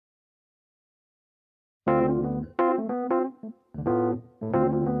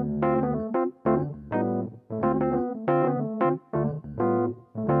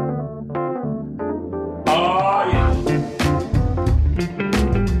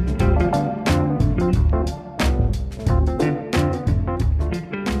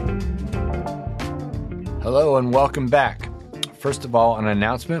and welcome back. First of all, an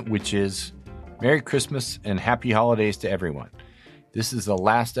announcement, which is Merry Christmas and Happy Holidays to everyone. This is the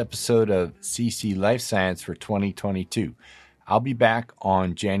last episode of CC Life Science for 2022. I'll be back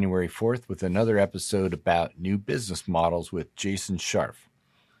on January 4th with another episode about new business models with Jason Scharf.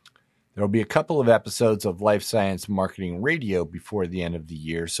 There will be a couple of episodes of Life Science Marketing Radio before the end of the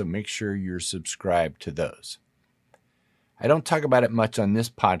year, so make sure you're subscribed to those. I don't talk about it much on this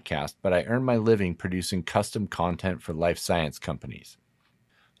podcast, but I earn my living producing custom content for life science companies.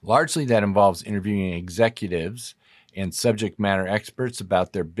 Largely that involves interviewing executives and subject matter experts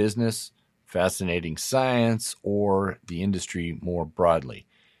about their business, fascinating science, or the industry more broadly.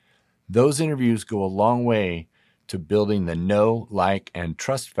 Those interviews go a long way to building the know, like, and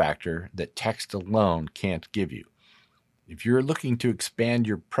trust factor that text alone can't give you. If you're looking to expand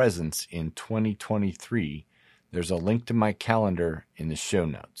your presence in 2023, there's a link to my calendar in the show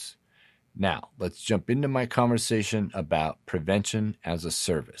notes. Now, let's jump into my conversation about prevention as a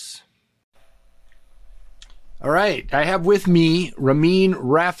service. All right, I have with me Ramin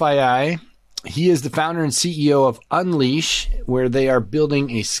Rafai. He is the founder and CEO of Unleash, where they are building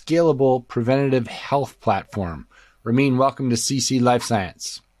a scalable preventative health platform. Ramin, welcome to CC Life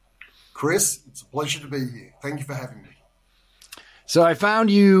Science. Chris, it's a pleasure to be here. Thank you for having me. So I found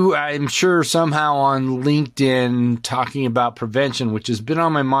you, I'm sure, somehow on LinkedIn talking about prevention, which has been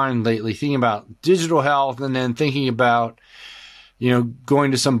on my mind lately, thinking about digital health and then thinking about,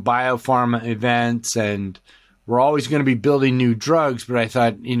 going to some biopharma events, and we're always going to be building new drugs. But I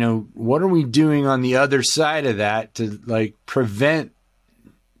thought, what are we doing on the other side of that to prevent,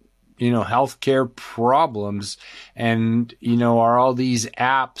 healthcare problems? And, are all these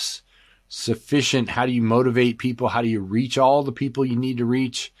apps sufficient? How do you motivate people? How do you reach all the people you need to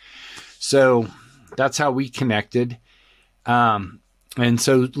reach? So that's how we connected. And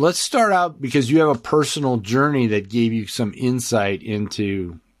so let's start out, because you have a personal journey that gave you some insight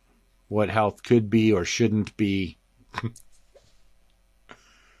into what health could be or shouldn't be.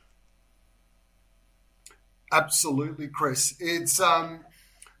 Absolutely, Chris. It's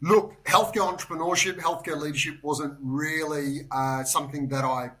look, healthcare entrepreneurship, healthcare leadership wasn't really something that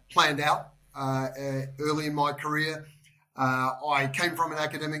I planned out early in my career. I came from an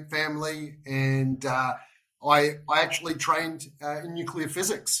academic family, and I actually trained in nuclear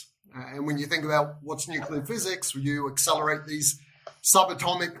physics. And when you think about what's nuclear physics, you accelerate these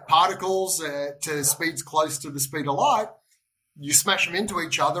subatomic particles to speeds close to the speed of light. You smash them into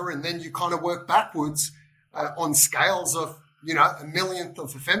each other, and then you kind of work backwards on scales of a millionth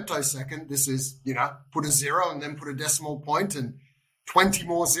of a femtosecond. This is, put a zero and then put a decimal point and 20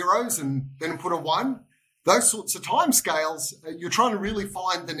 more zeros and then put a one. Those sorts of time scales, you're trying to really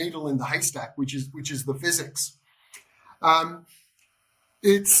find the needle in the haystack, which is the physics.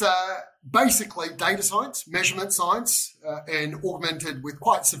 It's basically data science, measurement science, and augmented with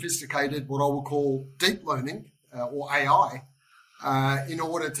quite sophisticated, what I will call deep learning or AI, in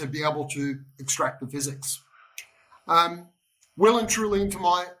order to be able to extract the physics. Well and truly into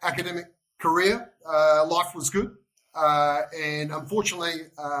my academic career, life was good. And unfortunately,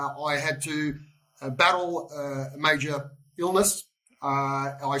 I had to battle a major illness.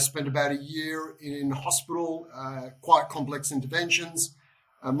 I spent about a year in hospital, quite complex interventions,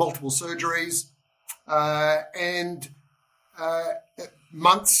 multiple surgeries, and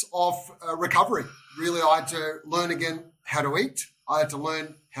months of recovery. Really, I had to learn again how to eat. I had to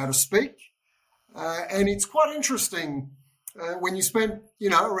learn how to speak. And it's quite interesting when you spend,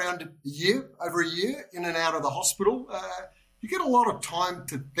 around over a year in and out of the hospital, you get a lot of time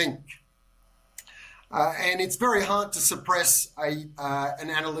to think. And it's very hard to suppress an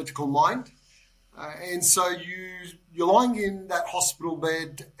analytical mind. And so you're lying in that hospital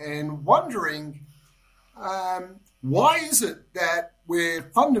bed and wondering, why is it that we're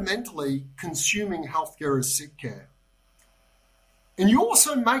fundamentally consuming healthcare as sick care? And you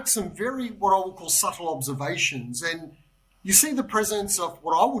also make some very, what I would call, subtle observations. And you see the presence of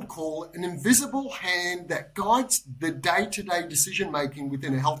what I would call an invisible hand that guides the day-to-day decision-making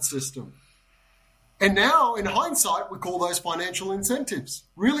within a health system. And now, in hindsight, we call those financial incentives,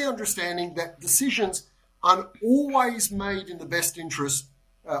 really understanding that decisions aren't always made in the best interest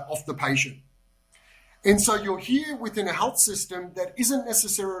of the patient. And so you're here within a health system that isn't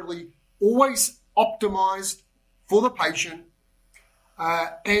necessarily always optimized for the patient.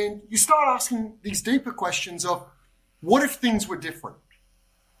 And you start asking these deeper questions of, what if things were different?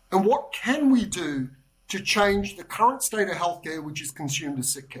 And what can we do to change the current state of healthcare, which is consumed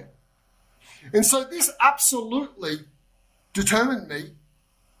as sick care? And so this absolutely determined me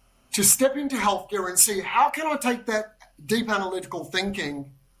to step into healthcare and see, how can I take that deep analytical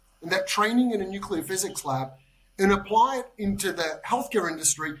thinking and that training in a nuclear physics lab and apply it into the healthcare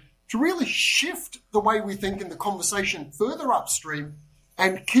industry to really shift the way we think in the conversation further upstream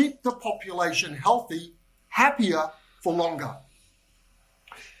and keep the population healthy, happier for longer.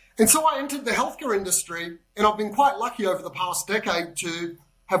 And so I entered the healthcare industry, and I've been quite lucky over the past decade to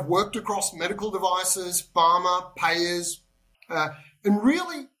have worked across medical devices, pharma, payers, and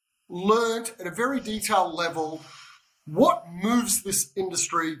really learned at a very detailed level what moves this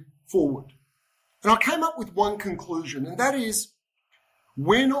industry forward. And I came up with one conclusion, and that is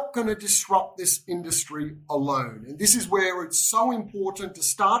we're not going to disrupt this industry alone. And this is where it's so important to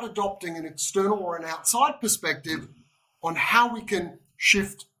start adopting an external or an outside perspective on how we can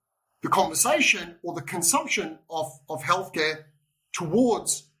shift the conversation or the consumption of healthcare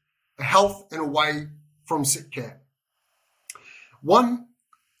towards health and away from sick care. One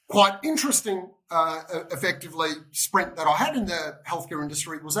quite interesting, effectively, sprint that I had in the healthcare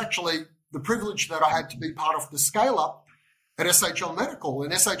industry was actually the privilege that I had to be part of the scale-up at SHL Medical.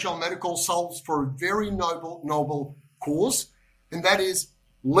 And SHL Medical solves for a very noble cause, and that is,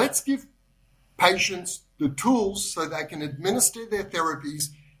 let's give patients the tools so they can administer their therapies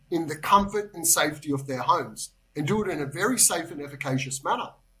in the comfort and safety of their homes and do it in a very safe and efficacious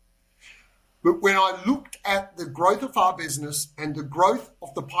manner. But when I looked at the growth of our business and the growth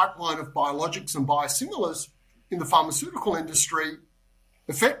of the pipeline of biologics and biosimilars in the pharmaceutical industry,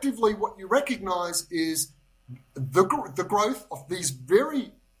 effectively what you recognize is the growth of these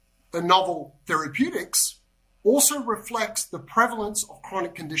very novel therapeutics also reflects the prevalence of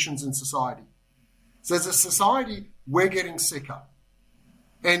chronic conditions in society. So as a society, we're getting sicker.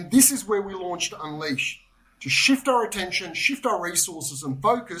 And this is where we launched Unleash, to shift our attention, shift our resources and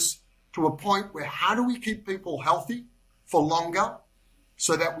focus to a point where how do we keep people healthy for longer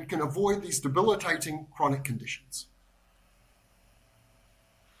so that we can avoid these debilitating chronic conditions.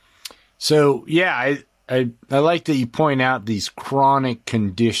 So, yeah, I like that you point out these chronic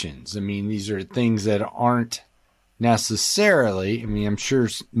conditions. I mean, these are things that aren't necessarily, I mean, I'm sure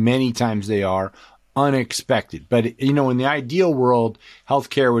many times they are unexpected. But, you know, in the ideal world,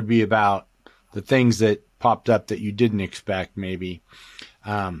 healthcare would be about the things that popped up that you didn't expect, maybe.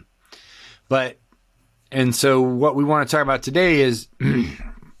 And so what we want to talk about today is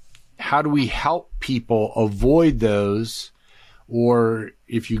how do we help people avoid those, or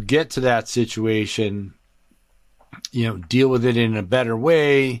if you get to that situation, you know, deal with it in a better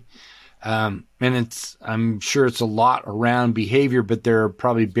way. And I'm sure it's a lot around behavior, but there are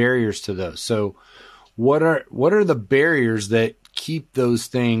probably barriers to those. So what are the barriers that keep those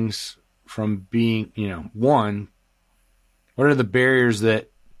things from being, you know, one, what are the barriers that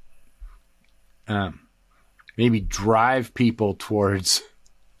maybe drive people towards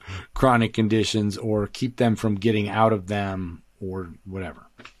chronic conditions or keep them from getting out of them or whatever?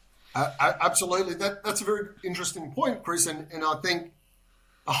 Absolutely. That's a very interesting point, Chris, and I think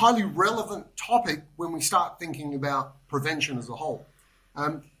a highly relevant topic when we start thinking about prevention as a whole.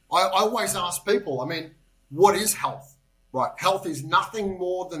 I always ask people, I mean, what is health? Right? Health is nothing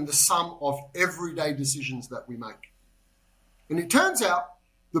more than the sum of everyday decisions that we make. And it turns out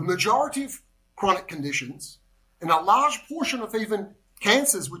the majority of chronic conditions and a large portion of even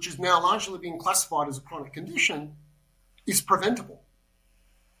cancers, which is now largely being classified as a chronic condition, is preventable.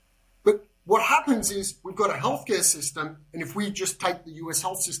 But what happens is we've got a healthcare system, and if we just take the US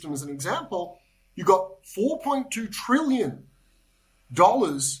health system as an example, you've got $4.2 trillion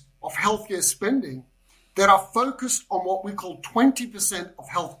of healthcare spending that are focused on what we call 20% of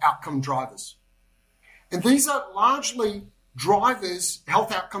health outcome drivers. And these are largely drivers,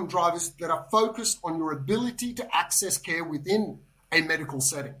 health outcome drivers, that are focused on your ability to access care within a medical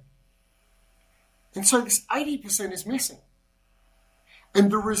setting. And so this 80% is missing. And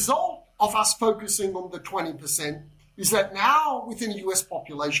the result of us focusing on the 20% is that now within a US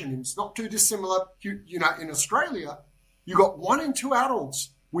population, and it's not too dissimilar, you know, in Australia, you got 1 in 2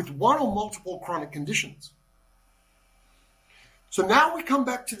 adults with one or multiple chronic conditions. So now we come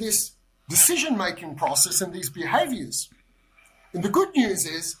back to this decision-making process and these behaviors. And the good news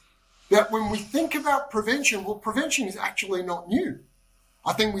is that when we think about prevention, well, prevention is actually not new.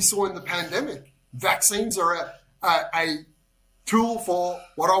 I think we saw in the pandemic, vaccines are a tool for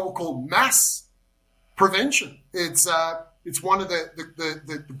what I will call mass prevention. It's one of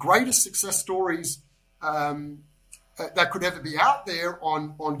the greatest success stories that could ever be out there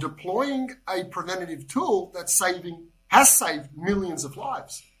on deploying a preventative tool that has saved millions of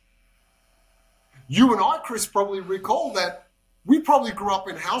lives. You and I, Chris, probably recall that we probably grew up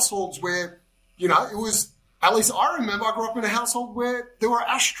in households where, you know, it was, at least I remember I grew up in a household where there were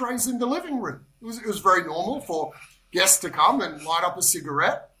ashtrays in the living room. It was very normal for guests to come and light up a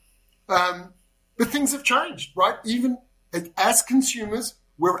cigarette. But things have changed, right? Even as consumers,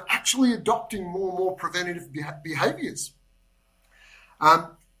 we're actually adopting more and more preventative behaviors. And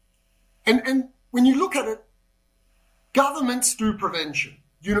when you look at it, governments do prevention,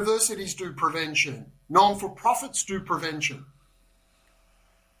 universities do prevention, non-for-profits do prevention.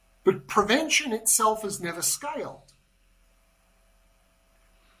 But prevention itself has never scaled.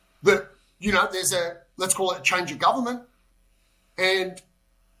 There's let's call it a change of government, and,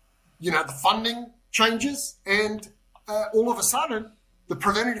 the funding changes, and all of a sudden, the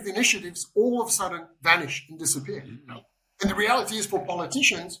preventative initiatives all of a sudden vanish and disappear. And the reality is, for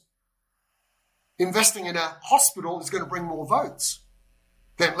politicians, investing in a hospital is going to bring more votes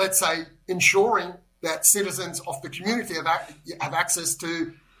than, let's say, ensuring that citizens of the community have access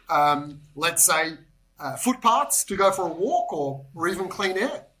to, let's say, footpaths to go for a walk or even clean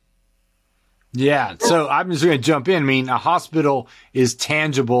air. Yeah. So I'm just going to jump in. I mean, a hospital is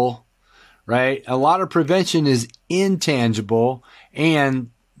tangible, right? A lot of prevention is intangible,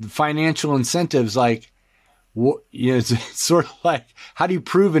 and the financial incentives, it's sort of like, how do you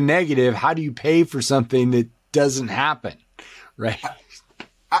prove a negative? How do you pay for something that doesn't happen? Right.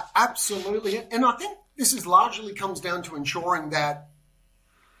 Absolutely. And I think this is largely comes down to ensuring that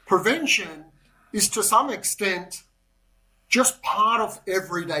prevention is to some extent just part of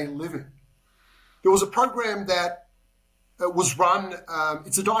everyday living. There was a program that was run,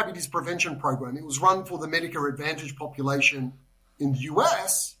 it's a diabetes prevention program. It was run for the Medicare Advantage population in the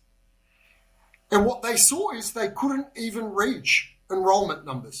US. And what they saw is they couldn't even reach enrollment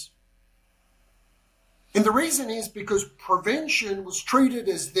numbers. And the reason is because prevention was treated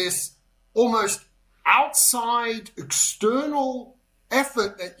as this almost outside, external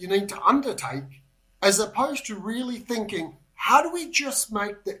effort that you need to undertake, as opposed to really thinking, how do we just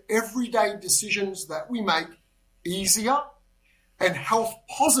make the everyday decisions that we make easier and health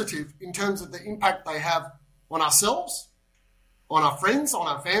positive in terms of the impact they have on ourselves, on our friends, on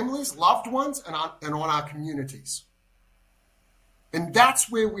our families, loved ones, and on our communities. And that's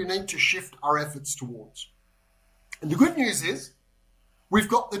where we need to shift our efforts towards. And the good news is we've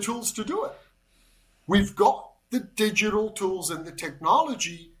got the tools to do it. We've got the digital tools and the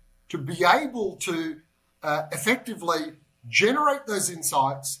technology to be able to effectively generate those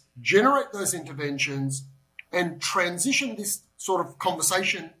insights, generate those interventions, and transition this sort of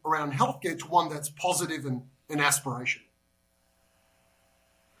conversation around healthcare to one that's positive and aspirational.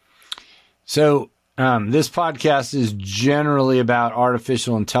 So this podcast is generally about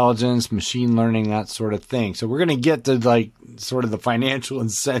artificial intelligence, machine learning, that sort of thing. So we're going to get to sort of the financial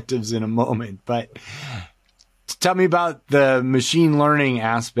incentives in a moment, but tell me about the machine learning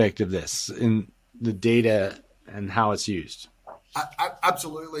aspect of this in the data and how it's used.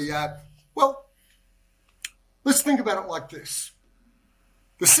 Absolutely. Well, let's think about it like this.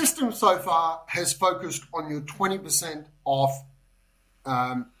 The system so far has focused on your 20% of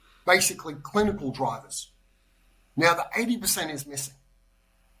basically clinical drivers. Now the 80% is missing.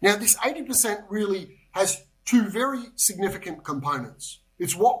 Now this 80% really has two very significant components.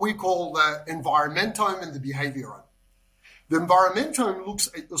 It's what we call the environmentome and the behaviorome. The environmentome looks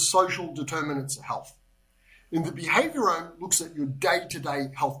at the social determinants of health. And the behaviorome looks at your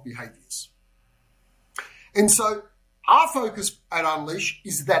day-to-day health behaviors. And so our focus at Unleash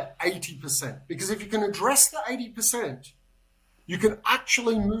is that 80%, because if you can address the 80%, you can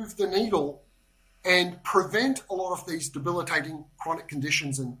actually move the needle and prevent a lot of these debilitating chronic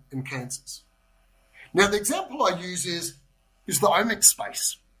conditions and cancers. Now, the example I use is the omics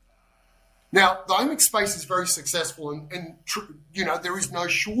space. Now, the omics space is very successful, and there is no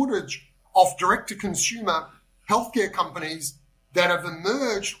shortage of direct-to-consumer healthcare companies that have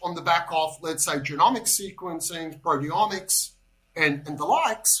emerged on the back of, let's say, genomic sequencing, proteomics, and the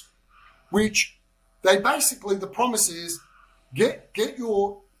likes, which they basically, the promise is, get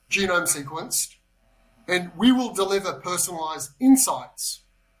your genome sequenced, and we will deliver personalized insights.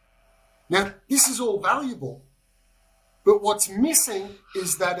 Now, this is all valuable, but what's missing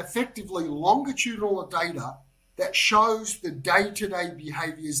is that effectively longitudinal data that shows the day-to-day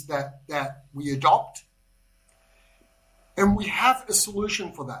behaviors that we adopt. And we have a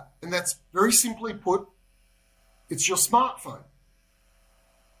solution for that. And that's very simply put, it's your smartphone.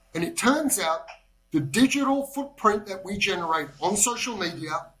 And it turns out the digital footprint that we generate on social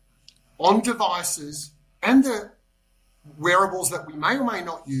media, on devices, and the wearables that we may or may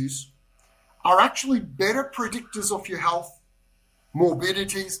not use are actually better predictors of your health,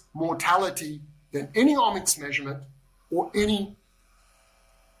 morbidities, mortality than any omics measurement or any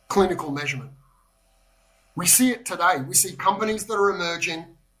clinical measurement. We see it today. We see companies that are emerging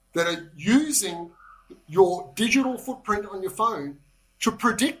that are using your digital footprint on your phone to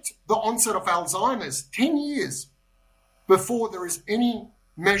predict the onset of Alzheimer's 10 years before there is any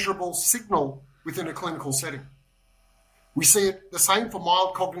measurable signal within a clinical setting. We see it the same for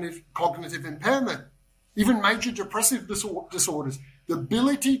mild cognitive impairment, even major depressive disorders. The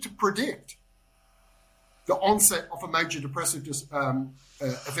ability to predict the onset of a major depressive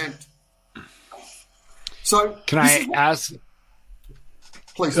event. So, can I ask?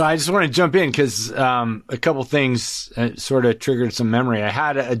 Please. So I just want to jump in because a couple things sort of triggered some memory. I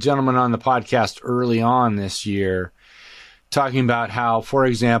had a gentleman on the podcast early on this year talking about how, for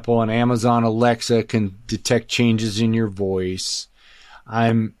example, an Amazon Alexa can detect changes in your voice.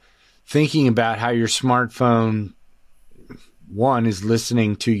 I'm thinking about how your smartphone, one, is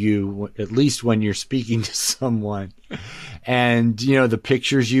listening to you, at least when you're speaking to someone. And, the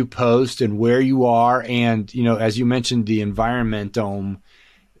pictures you post and where you are. And, as you mentioned, the environmentome,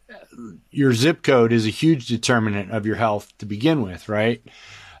 your zip code is a huge determinant of your health to begin with, right?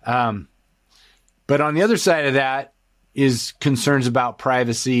 But on the other side of that is concerns about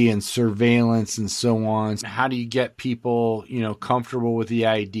privacy and surveillance and so on. How do you get people, comfortable with the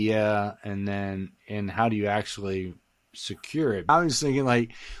idea, and how do you actually secure it? I was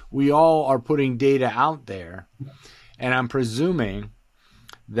thinking, we all are putting data out there, and I'm presuming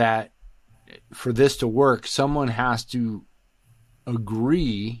that for this to work, someone has to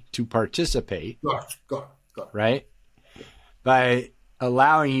agree to participate. Got it. Right? By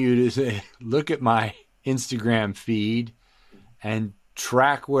allowing you to say, look at my Instagram feed and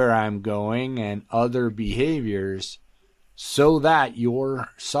track where I'm going and other behaviors so that your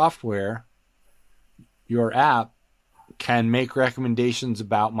software, your app, can make recommendations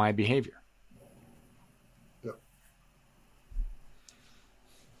about my behavior. Yeah.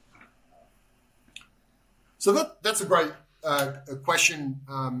 So that's a great question,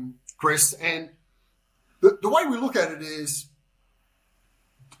 Chris. And the way we look at it is,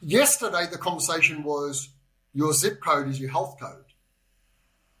 yesterday the conversation was your zip code is your health code.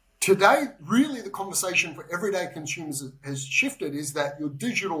 Today, really the conversation for everyday consumers has shifted is that your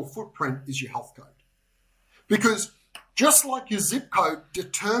digital footprint is your health code. Because just like your zip code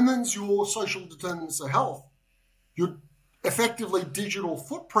determines your social determinants of health, your effectively digital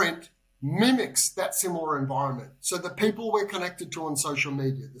footprint mimics that similar environment. So the people we're connected to on social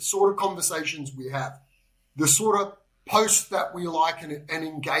media, the sort of conversations we have, the sort of posts that we like and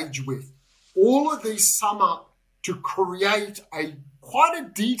engage with, all of these sum up to create quite a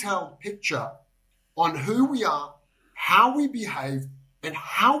detailed picture on who we are, how we behave, and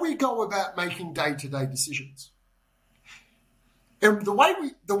how we go about making day-to-day decisions. And the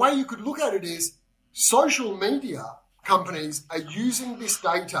way you could look at it is, social media companies are using this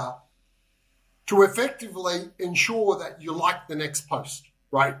data to effectively ensure that you like the next post,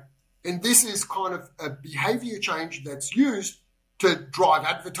 right? And this is kind of a behavior change that's used to drive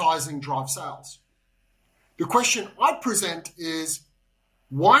advertising, drive sales. The question I present is,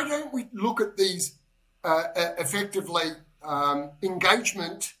 why don't we look at these effectively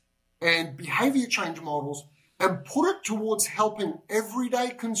engagement and behavior change models and put it towards helping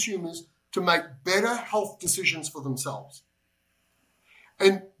everyday consumers to make better health decisions for themselves?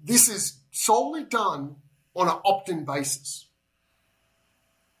 And this is solely done on an opt-in basis.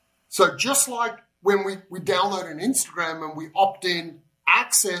 So just like when we download an Instagram and we opt in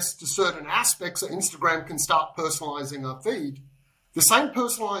access to certain aspects so Instagram can start personalizing our feed, the same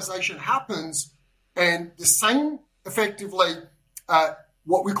personalization happens, and the same effectively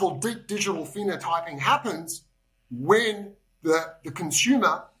what we call deep digital phenotyping happens when the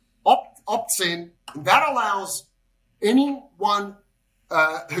consumer opts in. And that allows anyone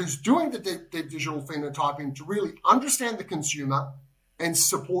who's doing the deep digital phenotyping to really understand the consumer and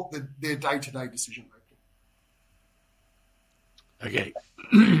support their day-to-day decision making.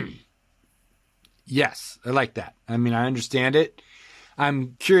 Okay. Yes, I like that. I mean, I understand it.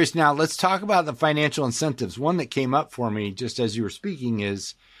 I'm curious now. Let's talk about the financial incentives. One that came up for me just as you were speaking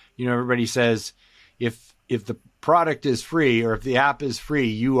is, everybody says if the product is free or if the app is free,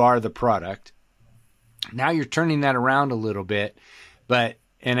 you are the product. Now you're turning that around a little bit,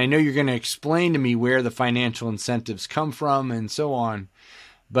 and I know you're going to explain to me where the financial incentives come from and so on,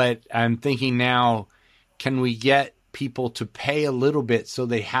 but I'm thinking now, can we get people to pay a little bit so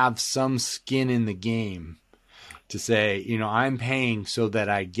they have some skin in the game to say, I'm paying so that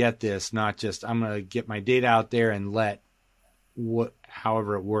I get this, not just I'm going to get my data out there and let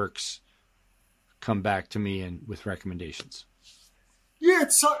however it works come back to me and with recommendations. Yeah,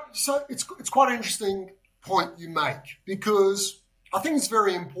 so it's quite an interesting point you make, because I think it's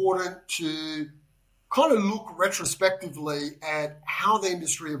very important to kind of look retrospectively at how the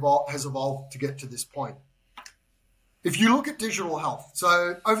industry has evolved to get to this point. if you look at digital health,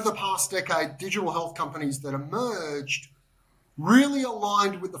 so over the past decade, digital health companies that emerged really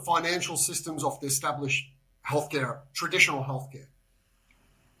aligned with the financial systems of the established healthcare, traditional healthcare.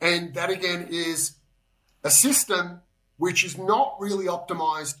 And that, again, is a system which is not really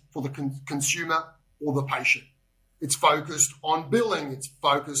optimized for the consumer or the patient. It's focused on billing, it's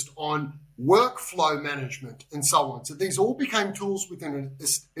focused on workflow management, and so on. So these all became tools within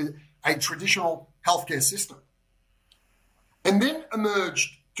a traditional healthcare system. And then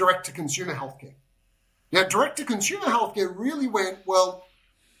emerged direct-to-consumer healthcare. Now, direct-to-consumer healthcare really went, well,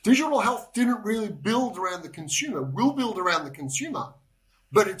 digital health didn't really build around the consumer. We'll build around the consumer,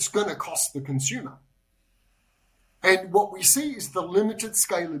 but it's going to cost the consumer. And what we see is the limited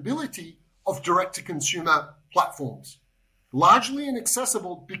scalability of direct-to-consumer platforms, largely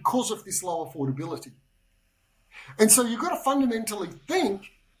inaccessible because of this low affordability. And so you've got to fundamentally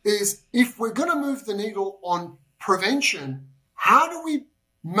think is, if we're going to move the needle on prevention, how do we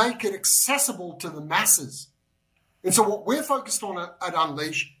make it accessible to the masses? And so what we're focused on at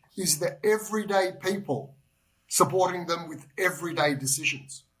Unleash is the everyday people, supporting them with everyday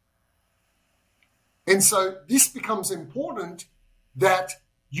decisions. And so this becomes important that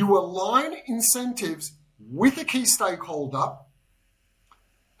you align incentives with a key stakeholder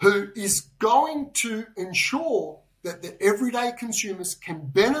who is going to ensure that the everyday consumers can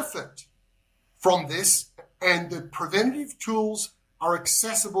benefit from this and the preventative tools are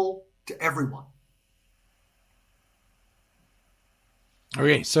accessible to everyone.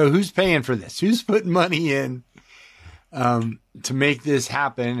 Okay, so who's paying for this? Who's putting money in to make this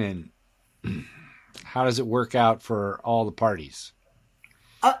happen, and how does it work out for all the parties?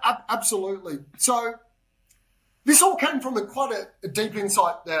 Absolutely. So this all came from quite a deep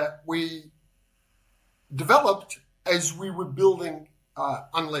insight that we developed as we were building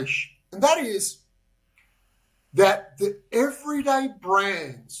Unleash. And that is that the everyday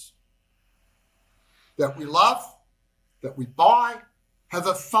brands that we love, that we buy, have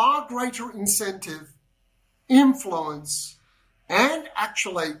a far greater incentive, influence, and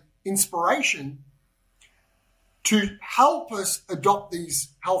actually inspiration to help us adopt these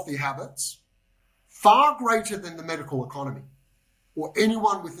healthy habits, far greater than the medical economy or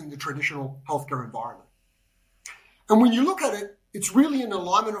anyone within the traditional healthcare environment. And when you look at it, it's really an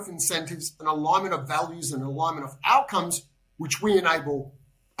alignment of incentives, an alignment of values, and an alignment of outcomes, which we enable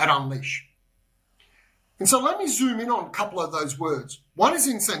at Unleash. And so let me zoom in on a couple of those words. One is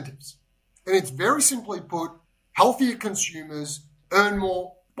incentives. And it's very simply put, healthier consumers earn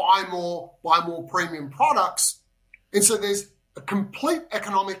more, buy more premium products. And so there's a complete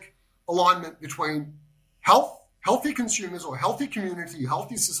economic alignment between health, healthy consumers or healthy community,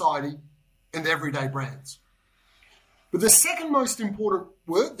 healthy society, and everyday brands. But the second most important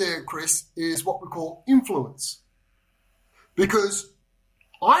word there, Chris, is what we call influence. Because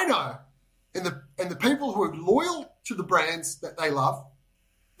I know, and the people who are loyal to the brands that they love,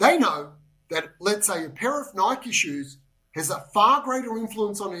 they know that, let's say, a pair of Nike shoes has a far greater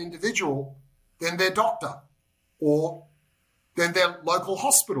influence on an individual than their doctor or than their local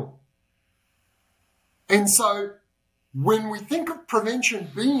hospital. And so when we think of prevention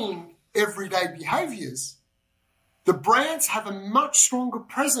being everyday behaviors, the brands have a much stronger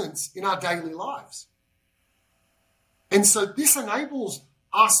presence in our daily lives. And so this enables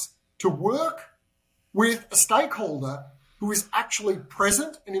us to work with a stakeholder who is actually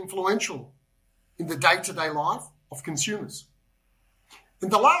present and influential in the day-to-day life of consumers.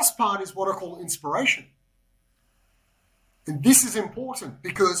 And the last part is what I call inspiration. And this is important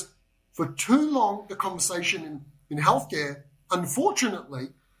because for too long, the conversation in healthcare, unfortunately,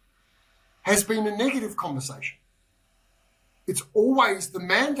 has been a negative conversation. It's always, the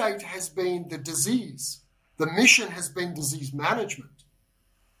mandate has been the disease. The mission has been disease management.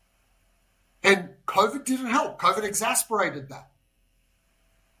 And COVID didn't help. COVID exacerbated that.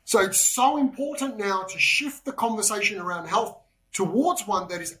 So it's so important now to shift the conversation around health towards one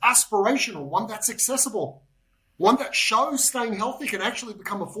that is aspirational, one that's accessible, one that shows staying healthy can actually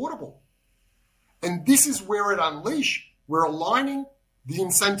become affordable. And this is where at Unleash, we're aligning the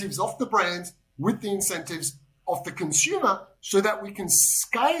incentives of the brands with the incentives of the consumer so that we can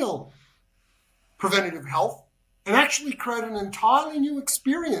scale preventative health and actually create an entirely new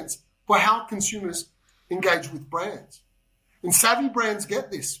experience for how consumers engage with brands. And savvy brands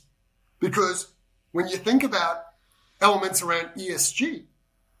get this because when you think about elements around ESG,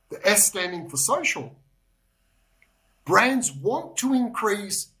 the S standing for social, brands want to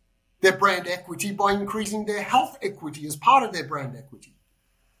increase their brand equity by increasing their health equity as part of their brand equity.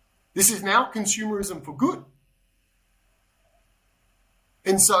 This is now consumerism for good.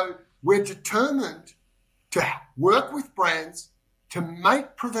 And so we're determined to work with brands to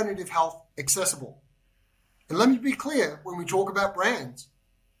make preventative health accessible. And let me be clear, when we talk about brands,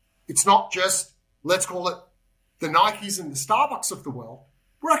 it's not just, let's call it the Nikes and the Starbucks of the world.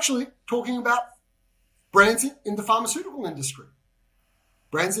 We're actually talking about brands in the pharmaceutical industry,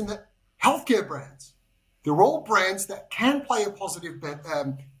 brands in the healthcare brands. They're all brands that can play a positive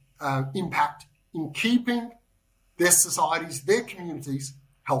impact in keeping their societies, their communities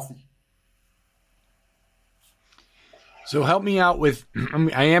healthy. So help me out with,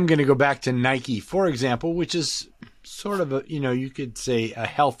 I am going to go back to Nike, for example, which is sort of a, you could say a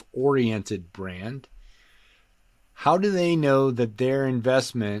health-oriented brand. How do they know that their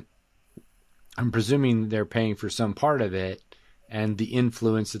investment, I'm presuming they're paying for some part of it, and the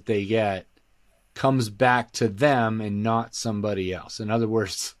influence that they get comes back to them and not somebody else? In other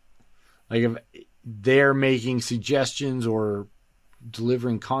words, like if they're making suggestions or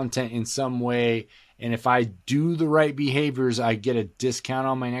delivering content in some way, and if I do the right behaviors, I get a discount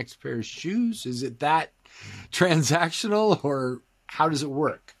on my next pair of shoes. Is it that transactional, or how does it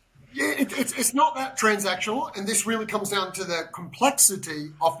work? Yeah, it's not that transactional, and this really comes down to the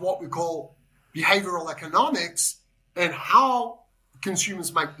complexity of what we call behavioral economics and how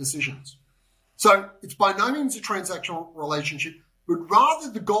consumers make decisions. So it's by no means a transactional relationship, but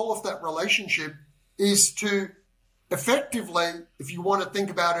rather the goal of that relationship is to effectively, if you want to think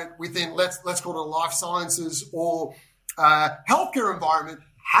about it within, let's call it a life sciences or healthcare environment,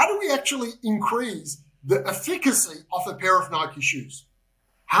 how do we actually increase the efficacy of a pair of Nike shoes?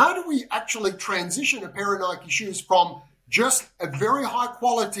 How do we actually transition a pair of Nike shoes from just a very high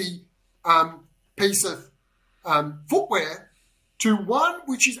quality piece of footwear to one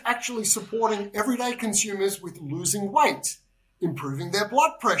which is actually supporting everyday consumers with losing weight, improving their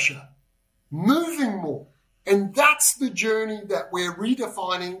blood pressure, moving more? And that's the journey that we're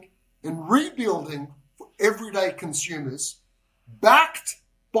redefining and rebuilding for everyday consumers, backed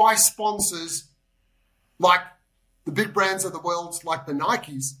by sponsors like the big brands of the world, like the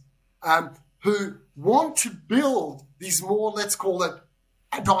Nikes, who want to build these more, let's call it,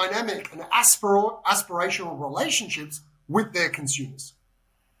 dynamic and aspirational relationships with their consumers.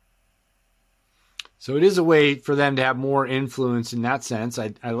 So it is a way for them to have more influence in that sense.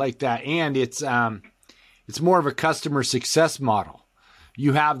 I like that. And it's more of a customer success model.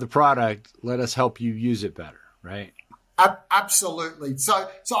 You have the product, let us help you use it better, right? Absolutely. So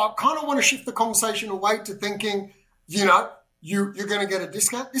I kind of want to shift the conversation away to thinking, you're going to get a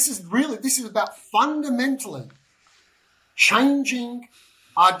discount. This is about fundamentally changing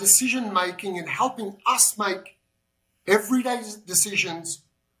our decision making and helping us make everyday decisions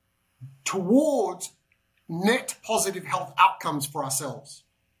towards net positive health outcomes for ourselves.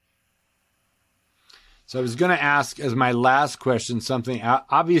 So I was going to ask as my last question something.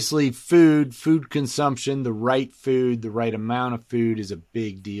 Obviously, food consumption, the right amount of food is a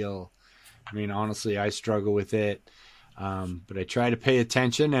big deal. I mean, honestly, I struggle with it, but I try to pay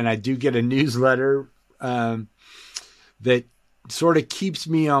attention, and I do get a newsletter that sort of keeps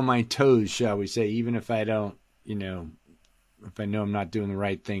me on my toes, shall we say, even if I don't, if I know I'm not doing the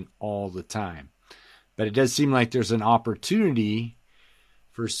right thing all the time. But it does seem like there's an opportunity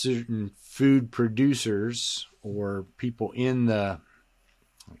for certain food producers or people in the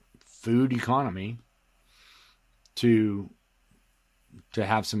food economy to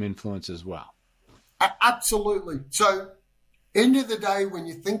have some influence as well. Absolutely. So end of the day, when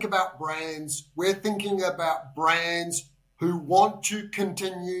you think about brands, we're thinking about brands who want to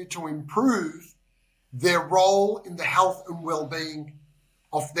continue to improve their role in the health and well-being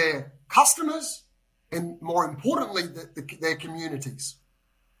of their customers and, more importantly, their communities.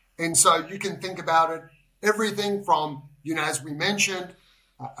 And so you can think about it, everything from, as we mentioned,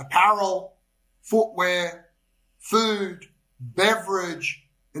 apparel, footwear, food, beverage,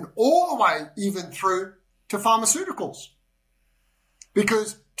 and all the way even through to pharmaceuticals.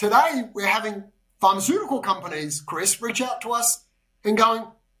 Because today we're having pharmaceutical companies, Chris, reach out to us and going,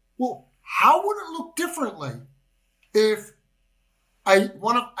 well, how would it look differently if a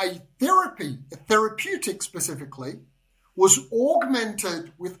therapeutic specifically, was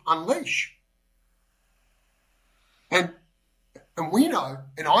augmented with Unleash? And we know,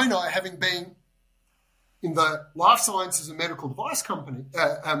 and I know, having been in the life sciences and medical device company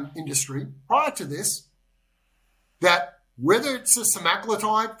industry prior to this, that whether it's a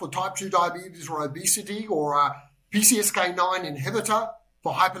semaglutide for type 2 diabetes or obesity or a PCSK9 inhibitor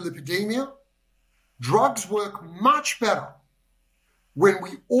for hyperlipidemia, drugs work much better when we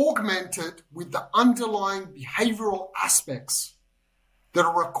augment it with the underlying behavioral aspects that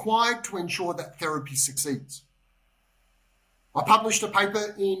are required to ensure that therapy succeeds. I published a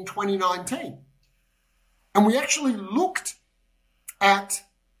paper in 2019 And we actually looked at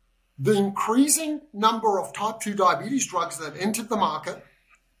the increasing number of type 2 diabetes drugs that entered the market,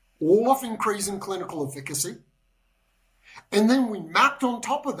 all of increasing clinical efficacy. And then we mapped on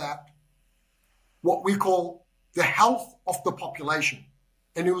top of that what we call the health of the population.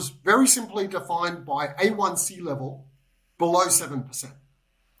 And it was very simply defined by A1C level below 7%.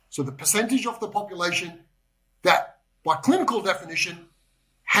 So the percentage of the population that, by clinical definition,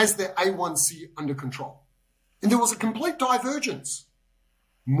 has their A1C under control. And there was a complete divergence.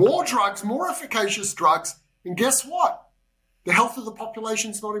 More drugs, more efficacious drugs, and guess what? The health of the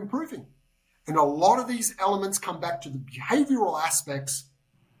population is not improving. And a lot of these elements come back to the behavioral aspects,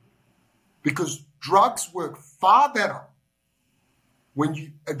 because drugs work far better when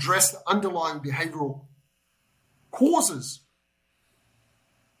you address the underlying behavioral causes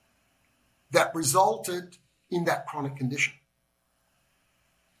that resulted in that chronic condition.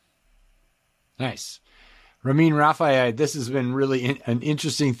 Nice. Ramin Rafai, this has been really an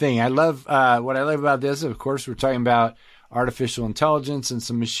interesting thing. I love what I love about this. Of course, we're talking about artificial intelligence and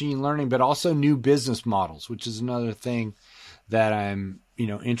some machine learning, but also new business models, which is another thing that I'm,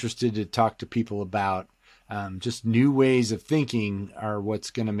 interested to talk to people about. Just new ways of thinking are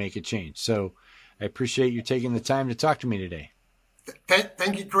what's going to make a change. So I appreciate you taking the time to talk to me today.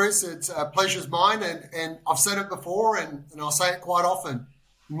 Thank you, Chris. It's a pleasure's mine. And I've said it before, and I'll say it quite often.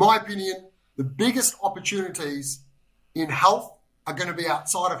 In my opinion, the biggest opportunities in health are going to be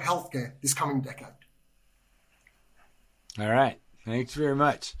outside of healthcare this coming decade. All right. Thanks very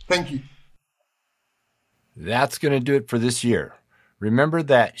much. Thank you. That's going to do it for this year. Remember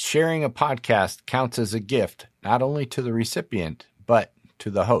that sharing a podcast counts as a gift, not only to the recipient, but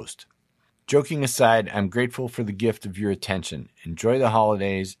to the host. Joking aside, I'm grateful for the gift of your attention. Enjoy the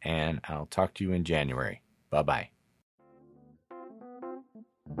holidays, and I'll talk to you in January. Bye-bye.